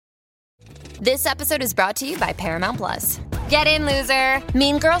This episode is brought to you by Paramount Plus. Get in, loser!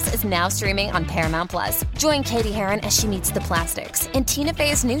 Mean Girls is now streaming on Paramount Plus. Join Katie Heron as she meets the plastics in Tina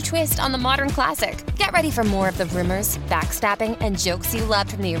Fey's new twist on the modern classic. Get ready for more of the rumors, backstabbing, and jokes you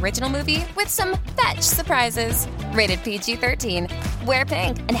loved from the original movie with some fetch surprises. Rated PG-13. Wear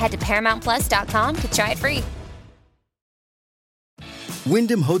pink and head to ParamountPlus.com to try it free.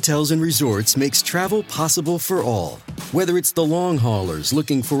 Wyndham Hotels and Resorts makes travel possible for all. Whether it's the long haulers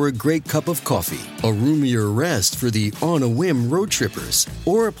looking for a great cup of coffee, a roomier rest for the on-a-whim road trippers,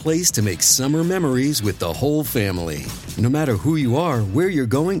 or a place to make summer memories with the whole family. No matter who you are, where you're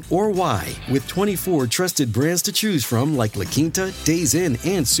going, or why, with 24 trusted brands to choose from like La Quinta, Days Inn,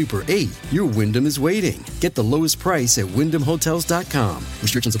 and Super 8, your Wyndham is waiting. Get the lowest price at WyndhamHotels.com.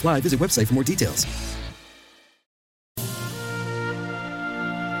 Restrictions apply. Visit website for more details.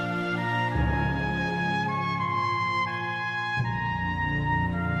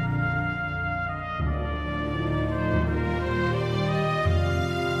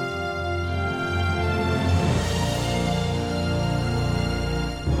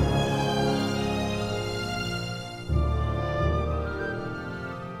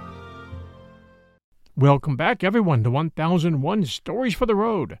 Welcome back, everyone, to 1001 Stories for the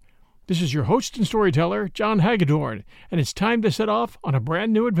Road. This is your host and storyteller, John Hagedorn, and it's time to set off on a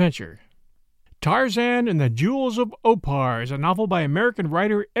brand new adventure. Tarzan and the Jewels of OPAR is a novel by American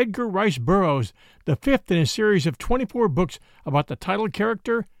writer Edgar Rice Burroughs, the fifth in a series of 24 books about the title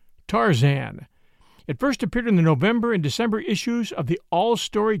character, Tarzan. It first appeared in the November and December issues of the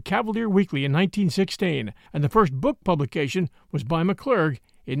All-Story Cavalier Weekly in 1916, and the first book publication was by McClurg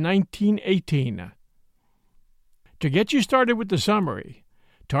in 1918. To get you started with the summary,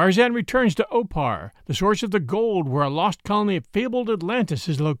 Tarzan returns to OPAR, the source of the gold where a lost colony of fabled Atlantis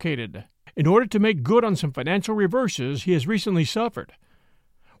is located, in order to make good on some financial reverses he has recently suffered.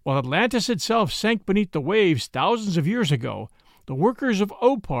 While Atlantis itself sank beneath the waves thousands of years ago, the workers of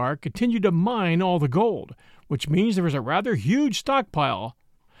OPAR continue to mine all the gold, which means there is a rather huge stockpile,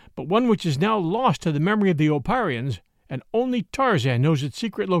 but one which is now lost to the memory of the Oparians, and only Tarzan knows its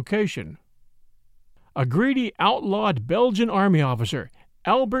secret location. A greedy, outlawed Belgian army officer,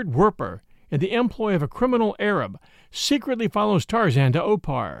 Albert Werper, in the employ of a criminal Arab, secretly follows Tarzan to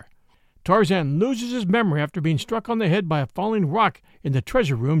OPAR. Tarzan loses his memory after being struck on the head by a falling rock in the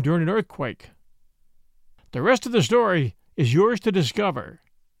treasure room during an earthquake. The rest of the story is yours to discover.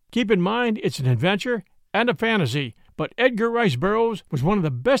 Keep in mind it's an adventure and a fantasy, but Edgar Rice Burroughs was one of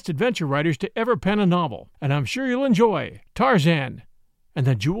the best adventure writers to ever pen a novel, and I'm sure you'll enjoy Tarzan and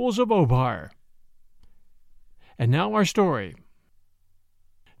the Jewels of OPAR. And now our story.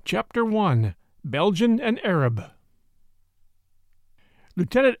 Chapter 1. Belgian and Arab.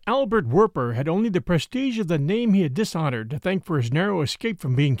 Lieutenant Albert Werper had only the prestige of the name he had dishonored to thank for his narrow escape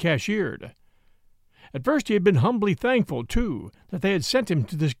from being cashiered. At first he had been humbly thankful, too, that they had sent him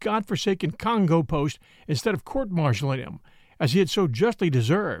to this god-forsaken Congo post instead of court-martialing him, as he had so justly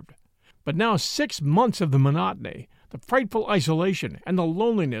deserved. But now 6 months of the monotony, the frightful isolation, and the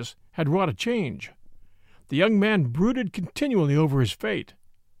loneliness had wrought a change. The young man brooded continually over his fate.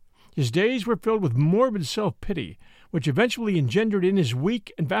 His days were filled with morbid self-pity, which eventually engendered in his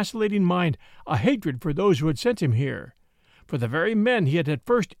weak and vacillating mind a hatred for those who had sent him here, for the very men he had at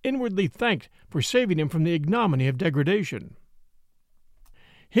first inwardly thanked for saving him from the ignominy of degradation.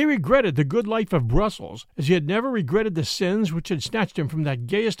 He regretted the good life of Brussels, as he had never regretted the sins which had snatched him from that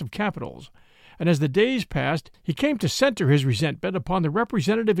gayest of capitals, and as the days passed, he came to center his resentment upon the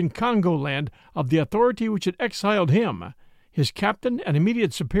representative in Congo land of the authority which had exiled him, his captain and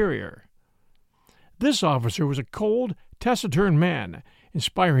immediate superior. This officer was a cold, taciturn man,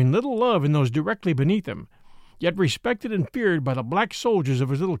 inspiring little love in those directly beneath him, yet respected and feared by the black soldiers of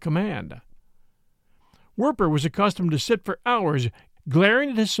his little command. Werper was accustomed to sit for hours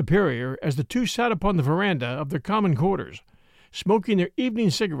glaring at his superior as the two sat upon the veranda of their common quarters, smoking their evening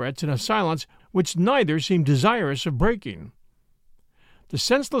cigarettes in a silence which neither seemed desirous of breaking. The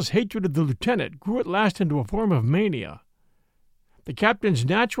senseless hatred of the lieutenant grew at last into a form of mania. The captain's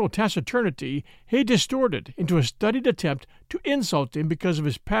natural taciturnity he distorted into a studied attempt to insult him because of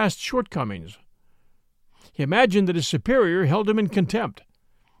his past shortcomings. He imagined that his superior held him in contempt,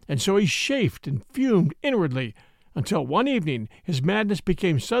 and so he chafed and fumed inwardly until one evening his madness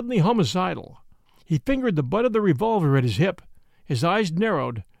became suddenly homicidal. He fingered the butt of the revolver at his hip, his eyes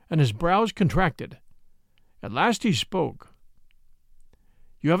narrowed, and his brows contracted. At last he spoke.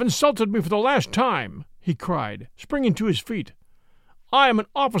 "You have insulted me for the last time," he cried, springing to his feet. "I am an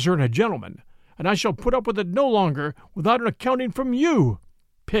officer and a gentleman, and I shall put up with it no longer without an accounting from you,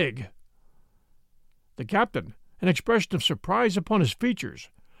 pig." The captain, an expression of surprise upon his features,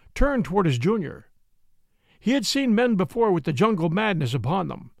 turned toward his junior. He had seen men before with the jungle madness upon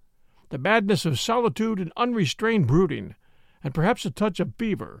them, the madness of solitude and unrestrained brooding, and perhaps a touch of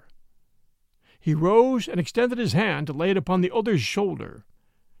fever. He rose and extended his hand to lay it upon the other's shoulder.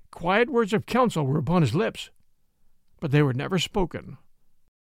 Quiet words of counsel were upon his lips, but they were never spoken.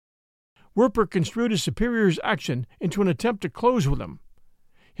 Werper construed his superior's action into an attempt to close with him.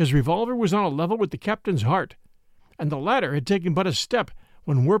 His revolver was on a level with the captain's heart, and the latter had taken but a step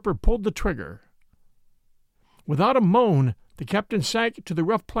when Werper pulled the trigger. Without a moan, the captain sank to the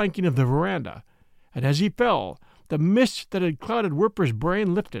rough planking of the veranda, and as he fell, the mist that had clouded Werper's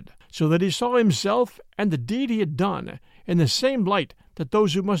brain lifted, so that he saw himself and the deed he had done in the same light that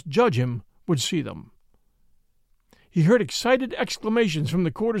those who must judge him would see them. He heard excited exclamations from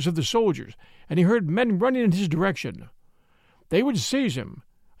the quarters of the soldiers, and he heard men running in his direction. They would seize him,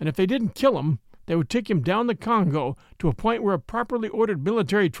 and if they didn't kill him, they would take him down the Congo to a point where a properly ordered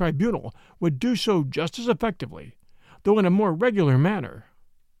military tribunal would do so just as effectively, though in a more regular manner.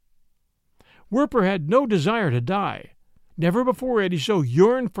 Werper had no desire to die. Never before had he so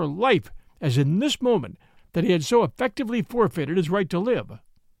yearned for life as in this moment that he had so effectively forfeited his right to live.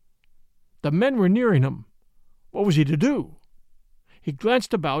 The men were nearing him. What was he to do? He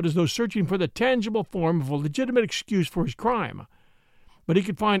glanced about as though searching for the tangible form of a legitimate excuse for his crime, but he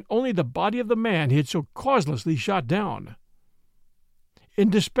could find only the body of the man he had so causelessly shot down. In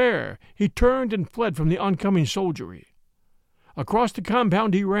despair, he turned and fled from the oncoming soldiery. Across the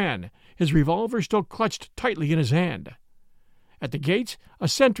compound he ran, his revolver still clutched tightly in his hand. At the gates, a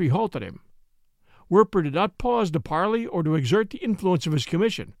sentry halted him. Werper did not pause to parley or to exert the influence of his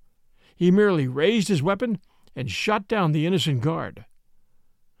commission. He merely raised his weapon and shot down the innocent guard.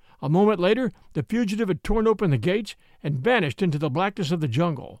 A moment later, the fugitive had torn open the gates and vanished into the blackness of the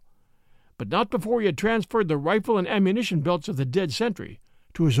jungle, but not before he had transferred the rifle and ammunition belts of the dead sentry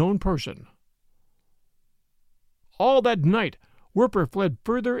to his own person. All that night, Werper fled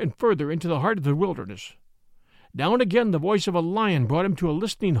further and further into the heart of the wilderness. Now and again the voice of a lion brought him to a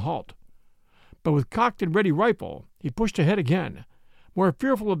listening halt, but with cocked and ready rifle he pushed ahead again, more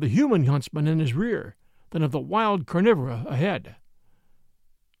fearful of the human huntsman in his rear than of the wild carnivora ahead.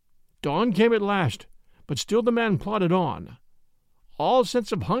 Dawn came at last, but still the man plodded on. All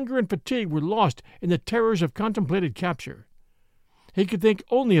sense of hunger and fatigue were lost in the terrors of contemplated capture. He could think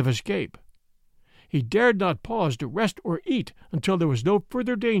only of escape. He dared not pause to rest or eat until there was no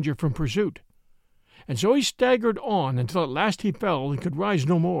further danger from pursuit, and so he staggered on until at last he fell and could rise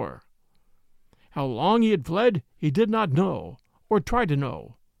no more. How long he had fled he did not know, or try to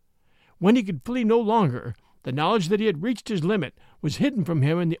know. When he could flee no longer, the knowledge that he had reached his limit was hidden from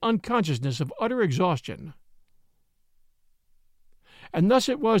him in the unconsciousness of utter exhaustion. And thus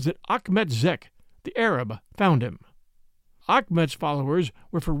it was that Achmet Zek, the Arab, found him. Achmet's followers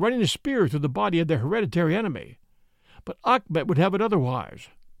were for running a spear through the body of their hereditary enemy, but Achmet would have it otherwise.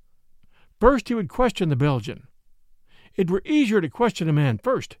 First he would question the Belgian. It were easier to question a man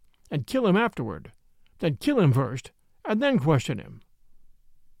first, and kill him afterward, than kill him first, and then question him.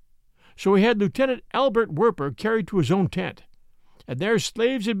 So he had Lieutenant Albert Werper carried to his own tent, and there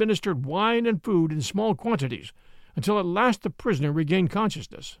slaves administered wine and food in small quantities until at last the prisoner regained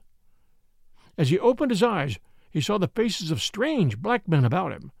consciousness. As he opened his eyes, he saw the faces of strange black men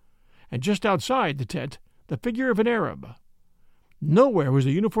about him, and just outside the tent the figure of an Arab. Nowhere was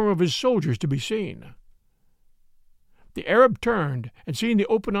the uniform of his soldiers to be seen. The Arab turned, and seeing the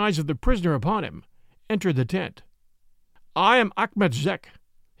open eyes of the prisoner upon him, entered the tent. "I am Achmet Zek,"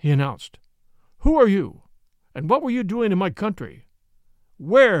 he announced. "Who are you, and what were you doing in my country?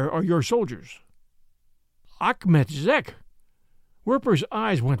 Where are your soldiers?" Achmet Zek! Werper's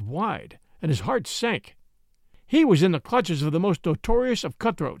eyes went wide, and his heart sank. He was in the clutches of the most notorious of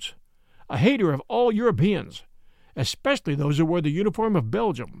cutthroats, a hater of all Europeans, especially those who wore the uniform of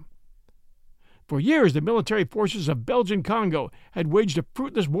Belgium. For years the military forces of Belgian Congo had waged a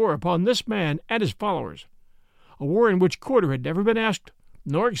fruitless war upon this man and his followers, a war in which quarter had never been asked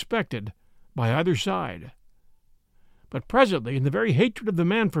nor expected by either side. But presently, in the very hatred of the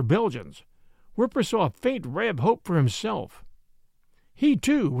man for Belgians, Werper saw a faint ray of hope for himself. He,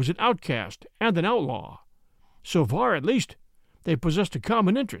 too, was an outcast and an outlaw. So far, at least, they possessed a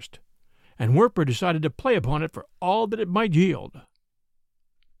common interest, and Werper decided to play upon it for all that it might yield.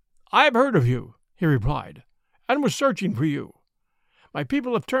 "I have heard of you," he replied, "and was searching for you. My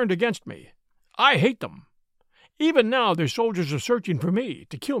people have turned against me. I hate them. Even now their soldiers are searching for me,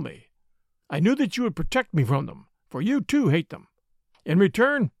 to kill me. I knew that you would protect me from them, for you too hate them. In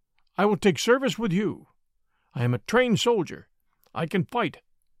return, I will take service with you. I am a trained soldier. I can fight,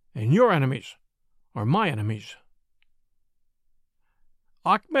 and your enemies are my enemies."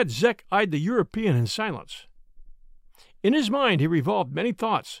 Achmet Zek eyed the European in silence. In his mind he revolved many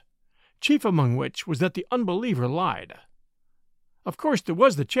thoughts, chief among which was that the unbeliever lied. Of course there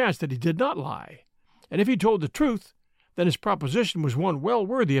was the chance that he did not lie, and if he told the truth, then his proposition was one well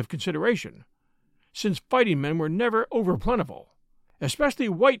worthy of consideration, since fighting men were never over-plentiful, especially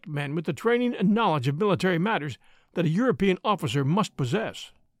white men with the training and knowledge of military matters that a European officer must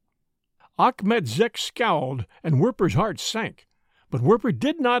possess. Achmet Zek scowled, and Werper's heart sank, but Werper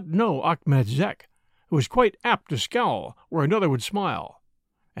did not know Achmet Zek, who was quite apt to scowl where another would smile,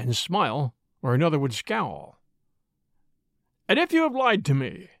 and smile where another would scowl. "And if you have lied to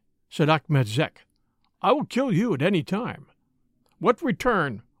me," said Achmet Zek, "I will kill you at any time. What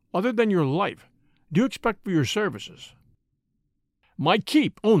return, other than your life, do you expect for your services?" "My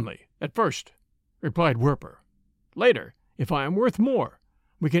keep only, at first," replied Werper. "Later, if I am worth more,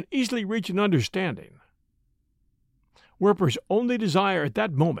 we can easily reach an understanding." Werper's only desire at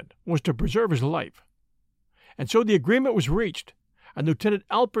that moment was to preserve his life, and so the agreement was reached, and Lieutenant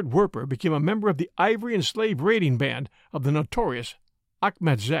Alfred Werper became a member of the ivory and slave raiding band of the notorious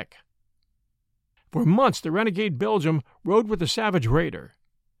Achmet Zek. For months the renegade Belgium rode with the savage raider.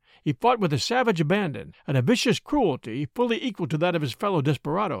 He fought with a savage abandon and a vicious cruelty fully equal to that of his fellow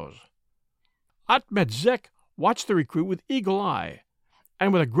desperadoes. Achmet Zek watched the recruit with eagle eye,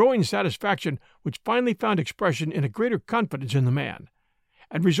 and with a growing satisfaction which finally found expression in a greater confidence in the man,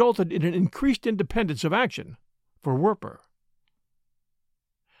 and resulted in an increased independence of action for Werper.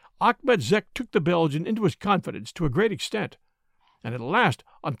 Achmet Zek took the Belgian into his confidence to a great extent, and at last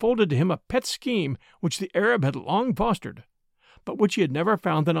unfolded to him a pet scheme which the Arab had long fostered, but which he had never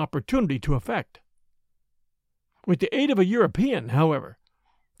found an opportunity to effect. With the aid of a European, however,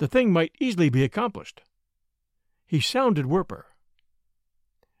 the thing might easily be accomplished. He sounded Werper.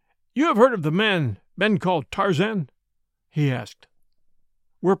 "You have heard of the man called Tarzan?" he asked.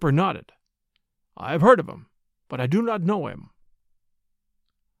 Werper nodded. "I have heard of him, but I do not know him."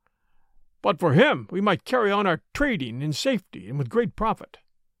 "But for him we might carry on our trading in safety and with great profit,"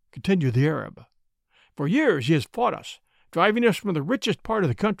 continued the Arab. "For years he has fought us, driving us from the richest part of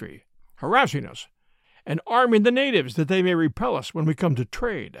the country, harassing us, and arming the natives that they may repel us when we come to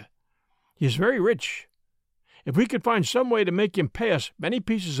trade. He is very rich. If we could find some way to make him pay us many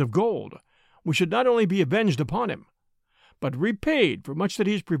pieces of gold, we should not only be avenged upon him, but repaid for much that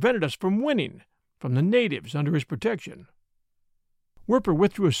he has prevented us from winning from the natives under his protection." Werper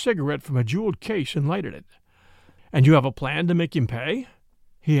withdrew a cigarette from a jeweled case and lighted it. "And you have a plan to make him pay?"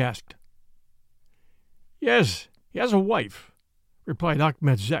 he asked. "Yes, he has a wife," replied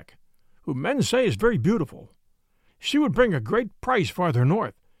Achmet Zek, "who men say is very beautiful. She would bring a great price farther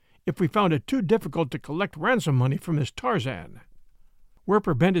north, if we found it too difficult to collect ransom money from this Tarzan."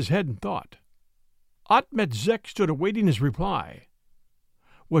 Werper bent his head in thought. Achmet Zek stood awaiting his reply.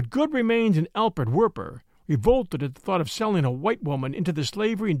 What good remained in Alfred Werper revolted at the thought of selling a white woman into the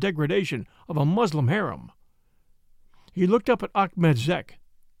slavery and degradation of a Muslim harem. He looked up at Achmet Zek.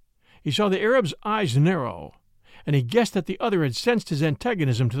 He saw the Arab's eyes narrow, and he guessed that the other had sensed his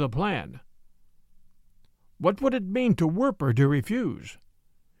antagonism to the plan. What would it mean to Werper to refuse?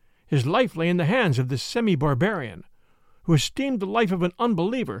 His life lay in the hands of this semi-barbarian, who esteemed the life of an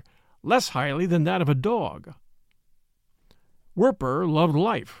unbeliever less highly than that of a dog. Werper loved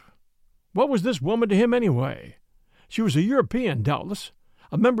life. What was this woman to him anyway? She was a European, doubtless,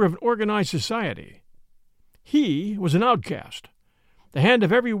 a member of an organized society. He was an outcast. The hand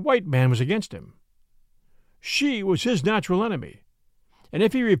of every white man was against him. She was his natural enemy, and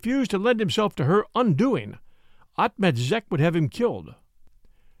if he refused to lend himself to her undoing, Achmet Zek would have him killed.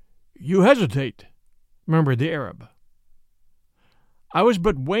 "You hesitate," murmured the Arab. "I was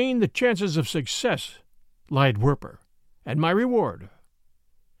but weighing the chances of success," lied Werper, "and my reward.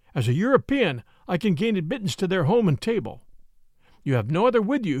 As a European, I can gain admittance to their home and table. You have no other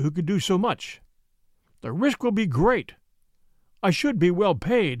with you who could do so much. The risk will be great. I should be well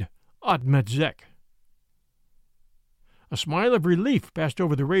paid, Achmet Zek." A smile of relief passed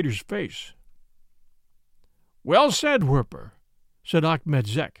over the raider's face. "Well said, Werper," said Achmet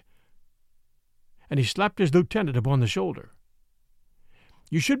Zek, and he slapped his lieutenant upon the shoulder.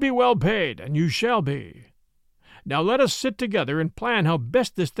 "You should be well paid, and you shall be. Now let us sit together and plan how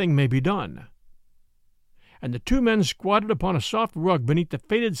best this thing may be done." And the two men squatted upon a soft rug beneath the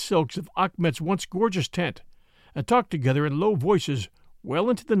faded silks of Achmet's once gorgeous tent, and talked together in low voices well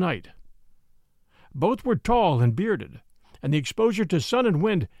into the night. Both were tall and bearded, and the exposure to sun and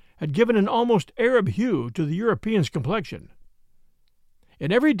wind had given an almost Arab hue to the European's complexion.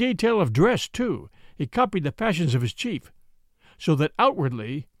 In every detail of dress, too, he copied the fashions of his chief, so that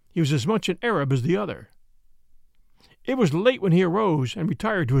outwardly he was as much an Arab as the other. It was late when he arose and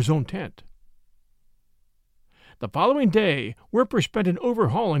retired to his own tent. The following day, Werper spent in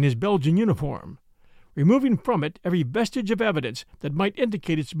overhauling his Belgian uniform, removing from it every vestige of evidence that might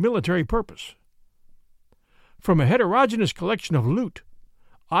indicate its military purpose. From a heterogeneous collection of loot,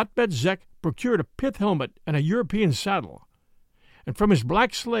 Otbet Zek procured a pith helmet and a European saddle, and from his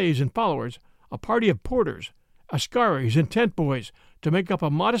black slaves and followers a party of porters, askaris, and tent boys to make up a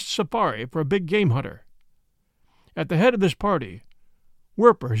modest safari for a big game hunter. At the head of this party,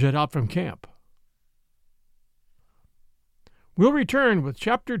 Werper set out from camp. We'll return with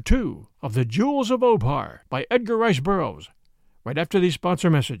Chapter 2 of The Jewels of OPAR by Edgar Rice Burroughs, right after these sponsor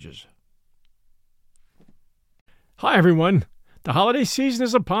messages. Hi, everyone. The holiday season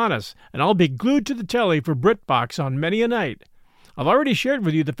is upon us, and I'll be glued to the telly for BritBox on many a night. I've already shared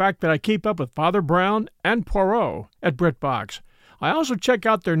with you the fact that I keep up with Father Brown and Poirot at BritBox. I also check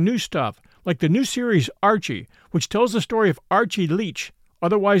out their new stuff, like the new series Archie, which tells the story of Archie Leach,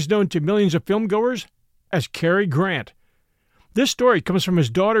 otherwise known to millions of filmgoers as Cary Grant. This story comes from his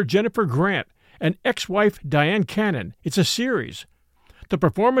daughter Jennifer Grant and ex-wife Diane Cannon. It's a series. The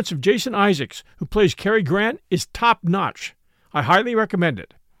performance of Jason Isaacs, who plays Cary Grant, is top-notch. I highly recommend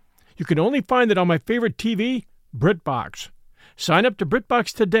it. You can only find it on my favorite TV, BritBox. Sign up to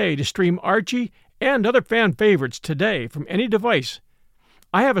BritBox today to stream Archie and other fan favorites today from any device.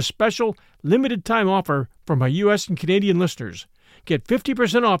 I have a special, limited-time offer for my U.S. and Canadian listeners. Get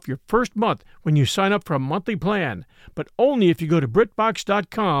 50% off your first month when you sign up for a monthly plan, but only if you go to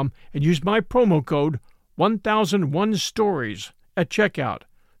BritBox.com and use my promo code 1001stories at checkout.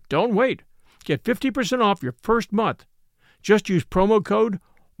 Don't wait. Get 50% off your first month. Just use promo code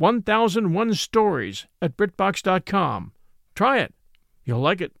 1001stories at BritBox.com. Try it. You'll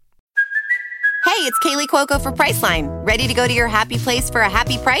like it. Hey, it's Kaylee Cuoco for Priceline. Ready to go to your happy place for a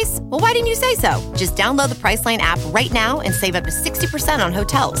happy price? Well, why didn't you say so? Just download the Priceline app right now and save up to 60% on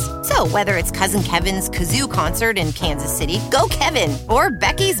hotels. So whether it's Cousin Kevin's Kazoo Concert in Kansas City, go Kevin, or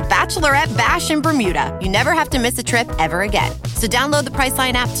Becky's Bachelorette Bash in Bermuda, you never have to miss a trip ever again. So download the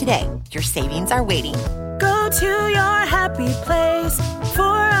Priceline app today. Your savings are waiting. Go to your happy place for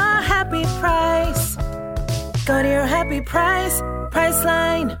a happy price. Go to your happy price,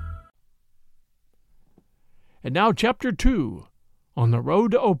 Priceline. And now Chapter 2, On the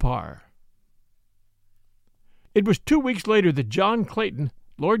Road to OPAR. It was 2 weeks later that John Clayton,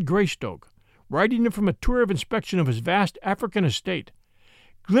 Lord Greystoke, riding in from a tour of inspection of his vast African estate,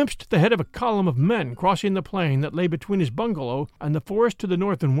 glimpsed the head of a column of men crossing the plain that lay between his bungalow and the forest to the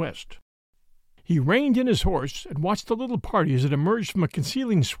north and west. He reined in his horse and watched the little party as it emerged from a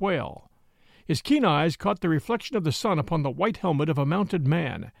concealing swale. His keen eyes caught the reflection of the sun upon the white helmet of a mounted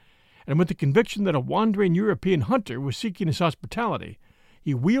man, and with the conviction that a wandering European hunter was seeking his hospitality,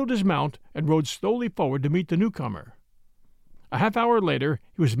 he wheeled his mount and rode slowly forward to meet the newcomer. A half-hour later,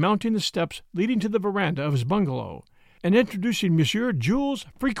 he was mounting the steps leading to the veranda of his bungalow, and introducing Monsieur Jules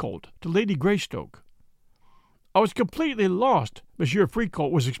Fricolt to Lady Greystoke. "I was completely lost," Monsieur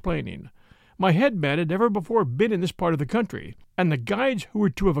Fricolt was explaining. "My headman had never before been in this part of the country, and the guides who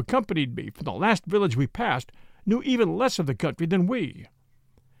were to have accompanied me from the last village we passed knew even less of the country than we.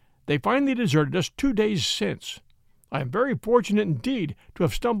 They finally deserted us 2 days since. I am very fortunate indeed to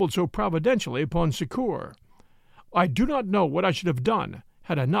have stumbled so providentially upon succour. I do not know what I should have done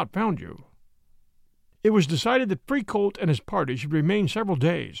had I not found you." It was decided that Fricolt and his party should remain several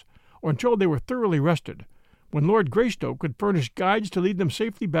days, or until they were thoroughly rested, when Lord Greystoke could furnish guides to lead them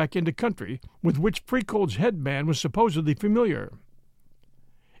safely back into country with which Fricolt's headman was supposedly familiar.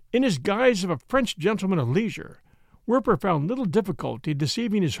 In his guise of a French gentleman of leisure, Werper found little difficulty in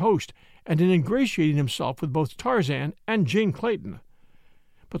deceiving his host and in ingratiating himself with both Tarzan and Jane Clayton.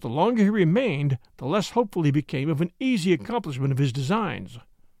 But the longer he remained, the less hopeful he became of an easy accomplishment of his designs.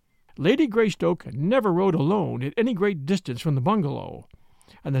 Lady Greystoke never rode alone at any great distance from the bungalow,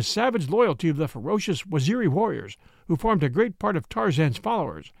 and the savage loyalty of the ferocious Waziri warriors, who formed a great part of Tarzan's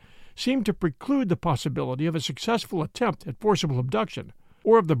followers, seemed to preclude the possibility of a successful attempt at forcible abduction,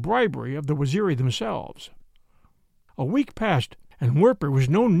 or of the bribery of the Waziri themselves. A week passed, and Werper was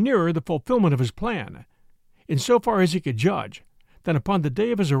no nearer the fulfillment of his plan, in so far as he could judge, than upon the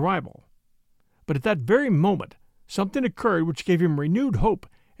day of his arrival. But at that very moment something occurred which gave him renewed hope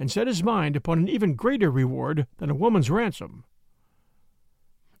and set his mind upon an even greater reward than a woman's ransom.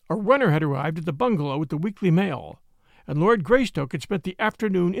 A runner had arrived at the bungalow with the weekly mail, and Lord Greystoke had spent the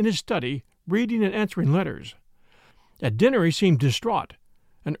afternoon in his study reading and answering letters. At dinner he seemed distraught,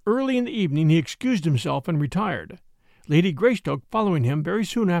 and early in the evening he excused himself and retired, Lady Greystoke following him very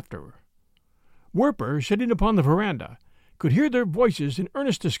soon after. Werper, sitting upon the veranda, could hear their voices in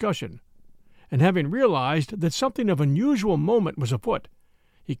earnest discussion, and having realized that something of unusual moment was afoot,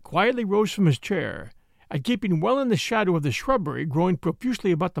 he quietly rose from his chair, and keeping well in the shadow of the shrubbery growing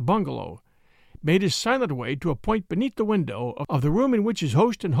profusely about the bungalow, made his silent way to a point beneath the window of the room in which his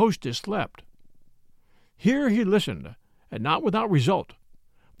host and hostess slept. Here he listened, and not without result,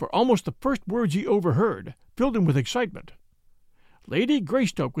 for almost the first words he overheard filled him with excitement. Lady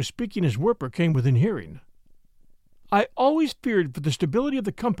Greystoke was speaking as Werper came within hearing. "I always feared for the stability of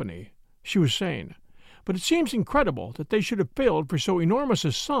the company," she was saying, "but it seems incredible that they should have failed for so enormous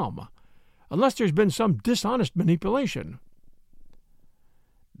a sum, unless there's been some dishonest manipulation."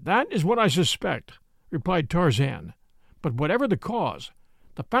 "That is what I suspect," replied Tarzan. "But whatever the cause,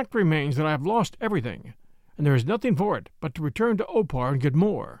 the fact remains that I have lost everything, and there is nothing for it but to return to Opar and get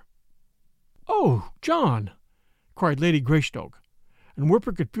more." "Oh, John!" cried Lady Greystoke, and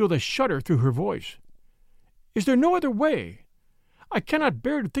Werper could feel the shudder through her voice. "Is there no other way? I cannot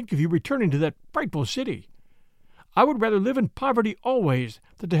bear to think of you returning to that frightful city. I would rather live in poverty always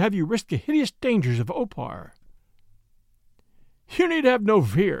than to have you risk the hideous dangers of Opar." "You need have no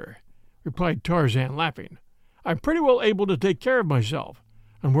fear," replied Tarzan, laughing. "I'm pretty well able to take care of myself,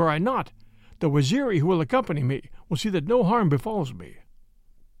 and were I not, the Waziri who will accompany me will see that no harm befalls me."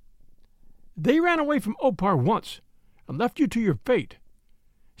 "They ran away from Opar once, and left you to your fate,"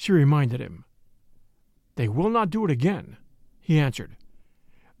 she reminded him. "They will not do it again," he answered.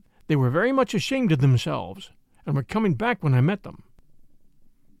 "They were very much ashamed of themselves, and were coming back when I met them."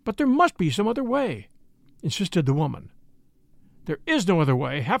 "But there must be some other way," insisted the woman. "There is no other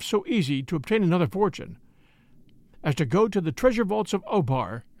way half so easy to obtain another fortune as to go to the treasure vaults of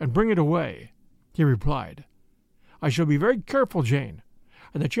Opar and bring it away," he replied. "I shall be very careful, Jane,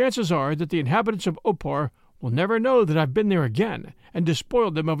 and the chances are that the inhabitants of Opar will never know that I've been there again and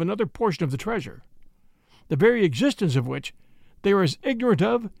despoiled them of another portion of the treasure, the very existence of which they are as ignorant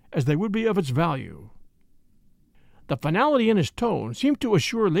of as they would be of its value." The finality in his tone seemed to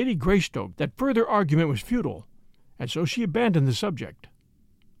assure Lady Greystoke that further argument was futile, and so she abandoned the subject.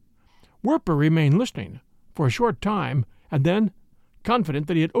 Werper remained listening for a short time, and then, confident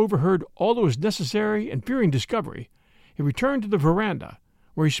that he had overheard all that was necessary and fearing discovery, he returned to the veranda,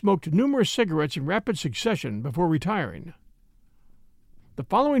 where he smoked numerous cigarettes in rapid succession before retiring. The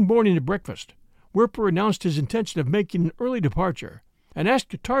following morning at breakfast, Werper announced his intention of making an early departure, and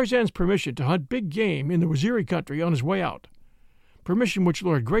asked Tarzan's permission to hunt big game in the Waziri country on his way out, permission which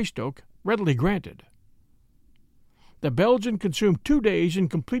Lord Greystoke readily granted. The Belgian consumed 2 days in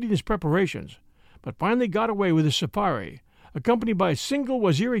completing his preparations, but finally got away with his safari, accompanied by a single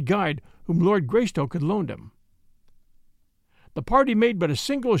Waziri guide whom Lord Greystoke had loaned him. The party made but a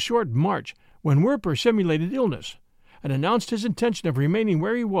single short march when Werper simulated illness, and announced his intention of remaining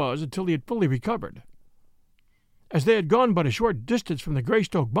where he was until he had fully recovered. As they had gone but a short distance from the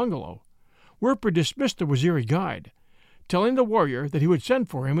Greystoke bungalow, Werper dismissed the Waziri guide, telling the warrior that he would send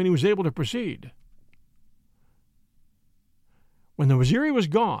for him when he was able to proceed. When the Waziri was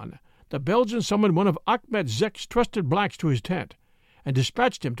gone, the Belgian summoned one of Achmet Zek's trusted blacks to his tent, and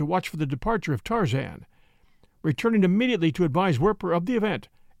dispatched him to watch for the departure of Tarzan, returning immediately to advise Werper of the event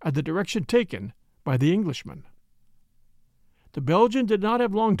at the direction taken by the Englishman. The Belgian did not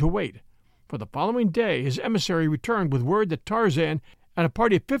have long to wait, for the following day his emissary returned with word that Tarzan and a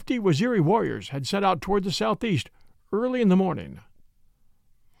party of 50 Waziri warriors had set out toward the southeast early in the morning.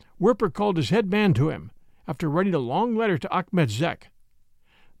 Werper called his head man to him, after writing a long letter to Achmet Zek.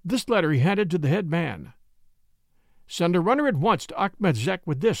 This letter he handed to the head man. "Send a runner at once to Achmet Zek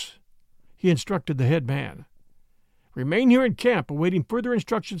with this," he instructed the head man. "Remain here in camp awaiting further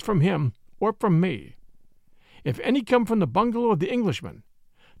instructions from him or from me. If any come from the bungalow of the Englishman,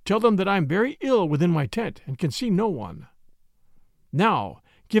 tell them that I am very ill within my tent and can see no one. Now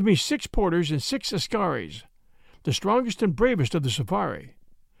give me 6 porters and 6 askaris, the strongest and bravest of the safari,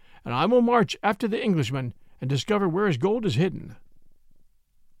 and I will march after the Englishman and discover where his gold is hidden."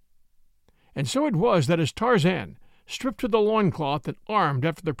 And so it was that as Tarzan, stripped to the loincloth and armed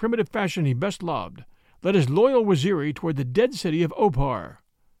after the primitive fashion he best loved, led his loyal Waziri toward the dead city of Opar,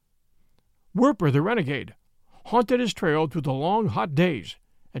 Werper the renegade haunted his trail through the long hot days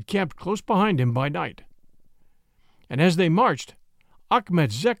and camped close behind him by night. And as they marched,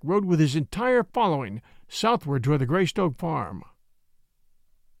 Achmet Zek rode with his entire following southward toward the Greystoke farm.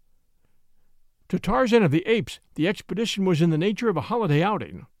 To Tarzan of the Apes, the expedition was in the nature of a holiday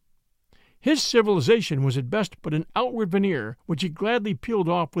outing. His civilization was at best but an outward veneer which he gladly peeled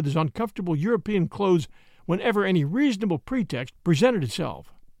off with his uncomfortable European clothes whenever any reasonable pretext presented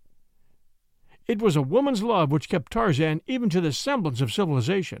itself. It was a woman's love which kept Tarzan even to the semblance of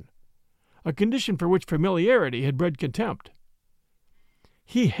civilization, a condition for which familiarity had bred contempt.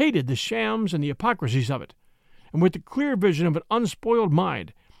 He hated the shams and the hypocrisies of it, and with the clear vision of an unspoiled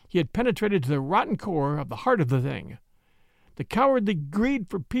mind, he had penetrated to the rotten core of the heart of the thing. The cowardly greed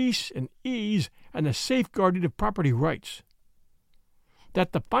for peace and ease and the safeguarding of property rights.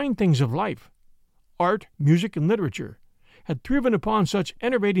 That the fine things of life, art, music, and literature, had thriven upon such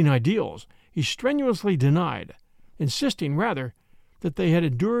enervating ideals, he strenuously denied, insisting, rather, that they had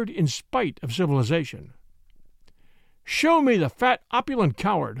endured in spite of civilization. "Show me the fat, opulent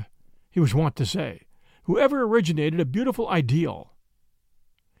coward," he was wont to say, "who ever originated a beautiful ideal.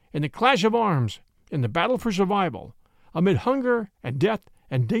 In the clash of arms, in the battle for survival, amid hunger and death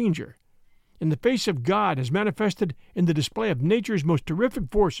and danger, in the face of God as manifested in the display of nature's most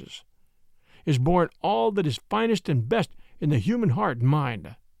terrific forces, is born all that is finest and best in the human heart and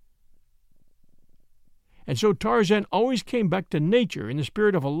mind." And so Tarzan always came back to nature in the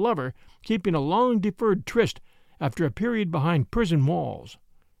spirit of a lover keeping a long-deferred tryst after a period behind prison walls.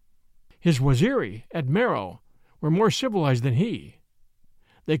 His Waziri at Meroe were more civilized than he.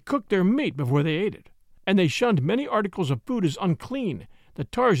 They cooked their meat before they ate it, and they shunned many articles of food as unclean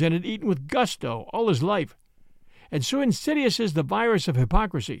that Tarzan had eaten with gusto all his life. And so insidious is the virus of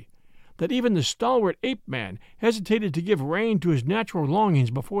hypocrisy that even the stalwart ape-man hesitated to give rein to his natural longings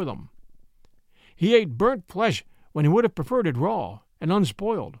before them. He ate burnt flesh when he would have preferred it raw and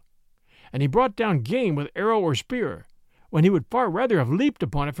unspoiled, and he brought down game with arrow or spear when he would far rather have leaped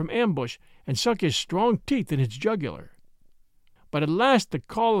upon it from ambush and sunk his strong teeth in its jugular. But at last the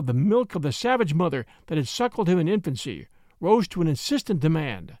call of the milk of the savage mother that had suckled him in infancy rose to an insistent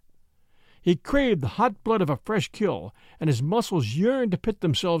demand. He craved the hot blood of a fresh kill, and his muscles yearned to pit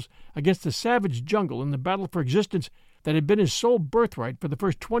themselves against the savage jungle in the battle for existence that had been his sole birthright for the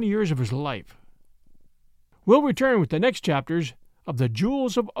first 20 years of his life. We'll return with the next chapters of The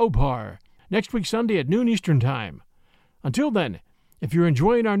Jewels of OPAR next week Sunday at noon Eastern Time. Until then, if you're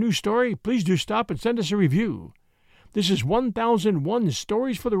enjoying our new story, please do stop and send us a review. This is 1001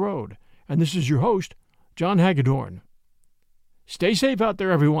 Stories for the Road, and this is your host, John Hagedorn. Stay safe out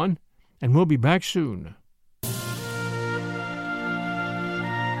there, everyone, and we'll be back soon.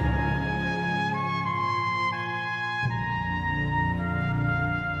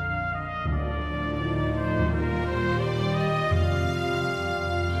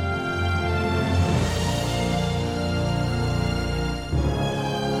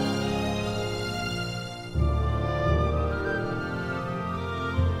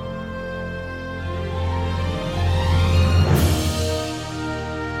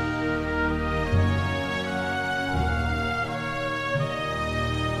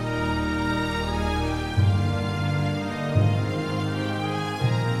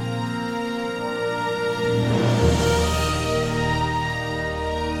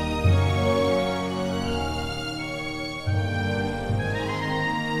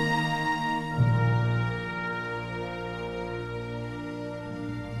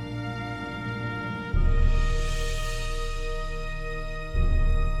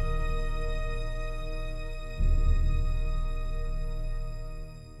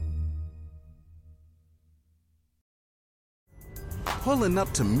 Pulling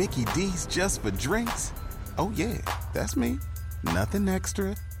up to Mickey D's just for drinks? Oh yeah, that's me. Nothing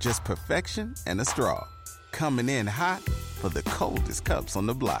extra, just perfection and a straw. Coming in hot for the coldest cups on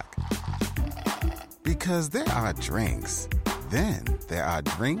the block. Because there are drinks. Then there are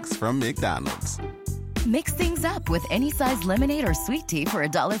drinks from McDonald's. Mix things up with any size lemonade or sweet tea for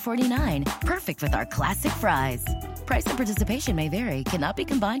 $1.49. Perfect with our classic fries. Price and participation may vary. Cannot be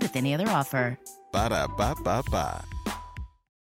combined with any other offer. Ba-da-ba-ba-ba.